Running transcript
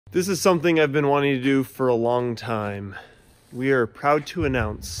This is something I've been wanting to do for a long time. We are proud to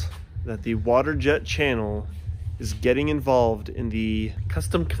announce that the Waterjet Channel is getting involved in the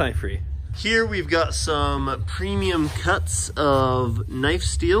custom knifery. Here we've got some premium cuts of knife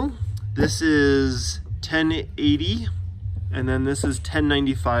steel. This is 1080 and then this is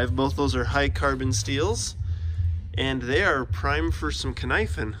 1095. Both those are high carbon steels and they are prime for some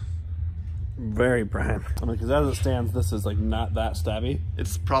knifing. Very prime. I mean, because as it stands, this is like not that stabby.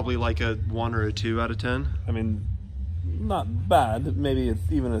 It's probably like a 1 or a 2 out of 10. I mean, not bad. Maybe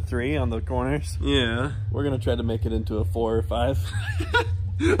it's even a 3 on the corners. Yeah. We're gonna try to make it into a 4 or 5.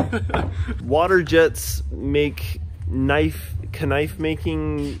 Waterjets make knife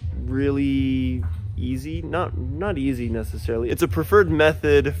making really easy. Not easy necessarily. It's a preferred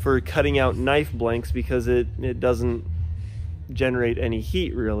method for cutting out knife blanks because it doesn't generate any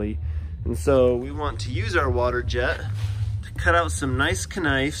heat really. And so we want to use our Waterjet to cut out some nice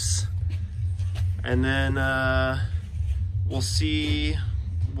knives, and then we'll see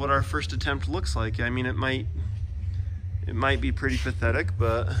what our first attempt looks like. I mean, it might be pretty pathetic,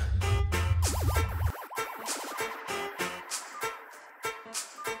 but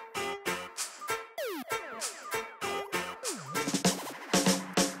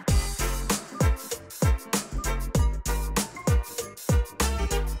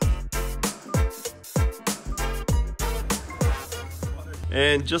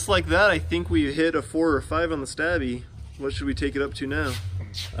and just like that, I think we hit a 4 or 5 on the stabby. What should we take it up to now?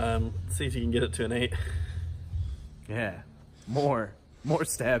 See if you can get it to an 8. Yeah, more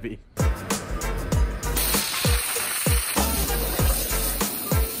stabby.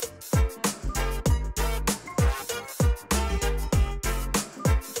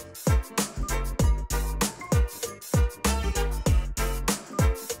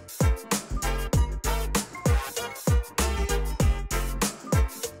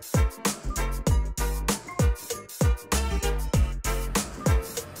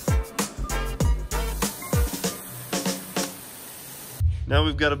 Now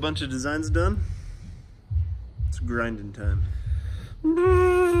we've got a bunch of designs done. It's grinding time.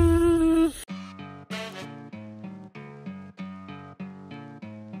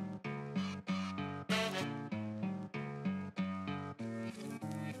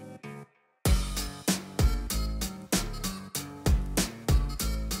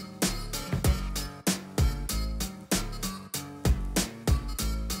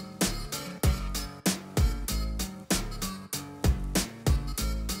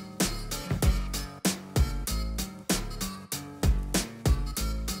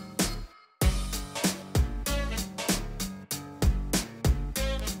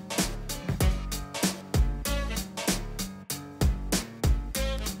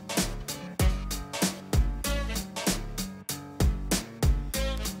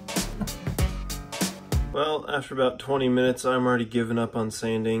 Well, after about 20 minutes, I'm already giving up on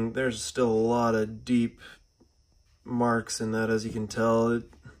sanding. There's still a lot of deep marks in that, as you can tell.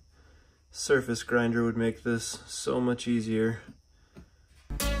 Surface grinder would make this so much easier.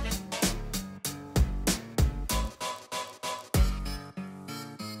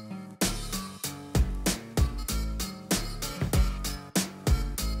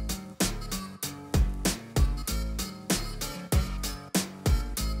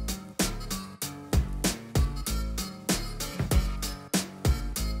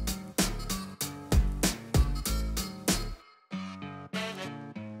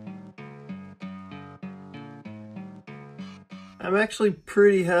 I'm actually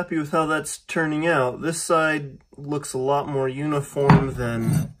pretty happy with how that's turning out. This side looks a lot more uniform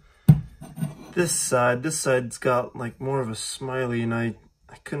than this side. This side's got like more of a smiley, and I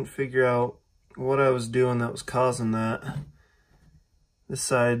couldn't figure out what I was doing that was causing that. This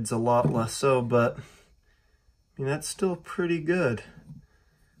side's a lot less so, but I mean, that's still pretty good.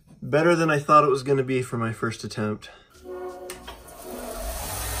 Better than I thought it was going to be for my first attempt.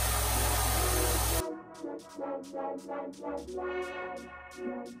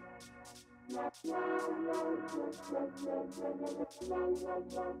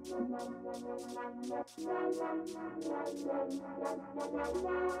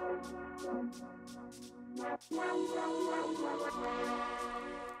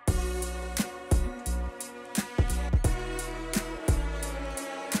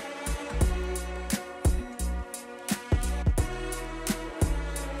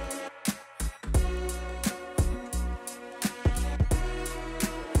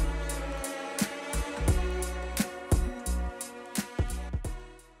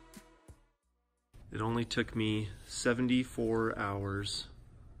 It only took me 74 hours,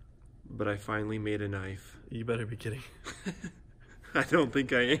 but I finally made a knife. You better be kidding. I don't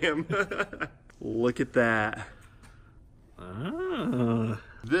think I am. Look at that. Ah.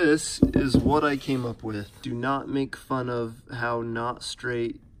 This is what I came up with. Do not make fun of how not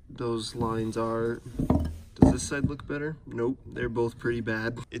straight those lines are. Does this side look better? Nope, they're both pretty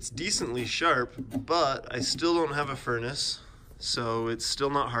bad. It's decently sharp, but I still don't have a furnace, so it's still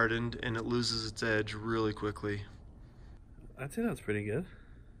not hardened and it loses its edge really quickly. I'd say that's pretty good.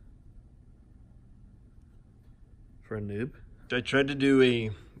 For a noob. I tried to do a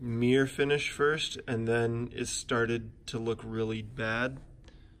mirror finish first and then it started to look really bad.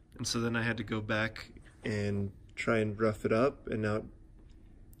 And so then I had to go back and try and rough it up, and now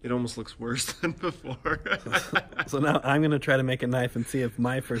it almost looks worse than before. So now I'm going to try to make a knife and see if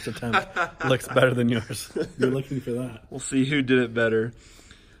my first attempt looks better than yours. You're looking for that. We'll see who did it better.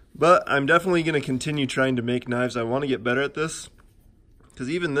 But I'm definitely going to continue trying to make knives. I want to get better at this.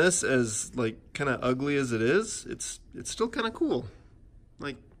 Because even this, as like kind of ugly as it is, it's still kind of cool.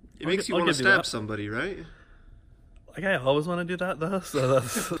 Like, it makes you want to stab somebody, right? Like, I always want to do that, though.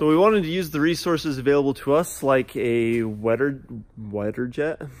 So we wanted to use the resources available to us, like a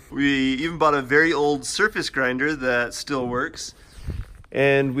Waterjet. We even bought a very old surface grinder that still works.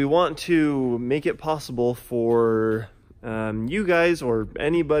 And we want to make it possible for you guys or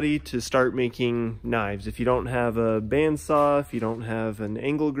anybody to start making knives. If you don't have a bandsaw, if you don't have an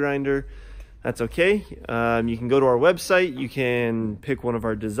angle grinder, that's okay. You can go to our website, you can pick one of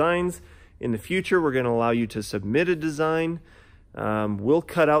our designs. In the future, we're going to allow you to submit a design. We'll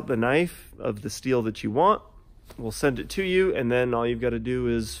cut out the knife of the steel that you want. We'll send it to you, and then all you've got to do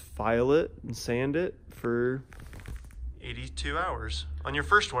is file it and sand it for 82 hours on your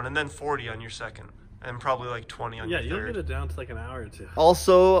first one, and then 40 on your second, and probably like 20 on your third. Yeah, you'll get it down to like an hour or two.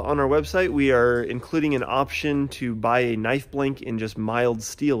 Also, on our website, we are including an option to buy a knife blank in just mild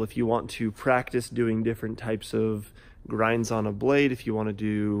steel if you want to practice doing different types of grinds on a blade, if you want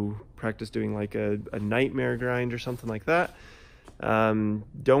to practice doing like a nightmare grind or something like that.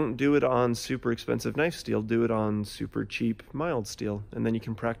 Don't do it on super expensive knife steel, do it on super cheap mild steel, and then you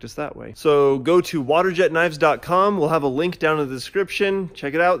can practice that way. So go to waterjetknives.com. We'll have a link down in the description.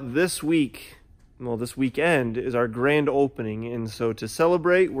 Check it out. This week, well, this weekend is our grand opening, and so to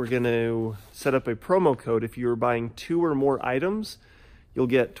celebrate, we're going to set up a promo code. If you're buying 2 or more items, you'll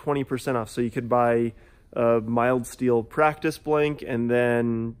get 20% off. So you could buy a mild steel practice blank and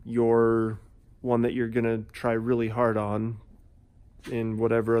then your one that you're gonna try really hard on in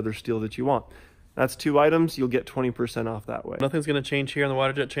whatever other steel that you want. That's 2 items, you'll get 20% off that way. Nothing's gonna change here on the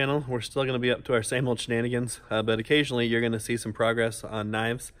Waterjet channel. We're still gonna be up to our same old shenanigans, but occasionally you're gonna see some progress on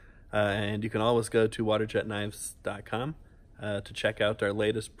knives, and you can always go to waterjetknives.com to check out our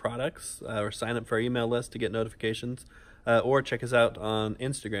latest products, or sign up for our email list to get notifications, or check us out on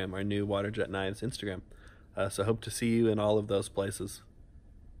Instagram, our new Waterjet Knives Instagram. So hope to see you in all of those places.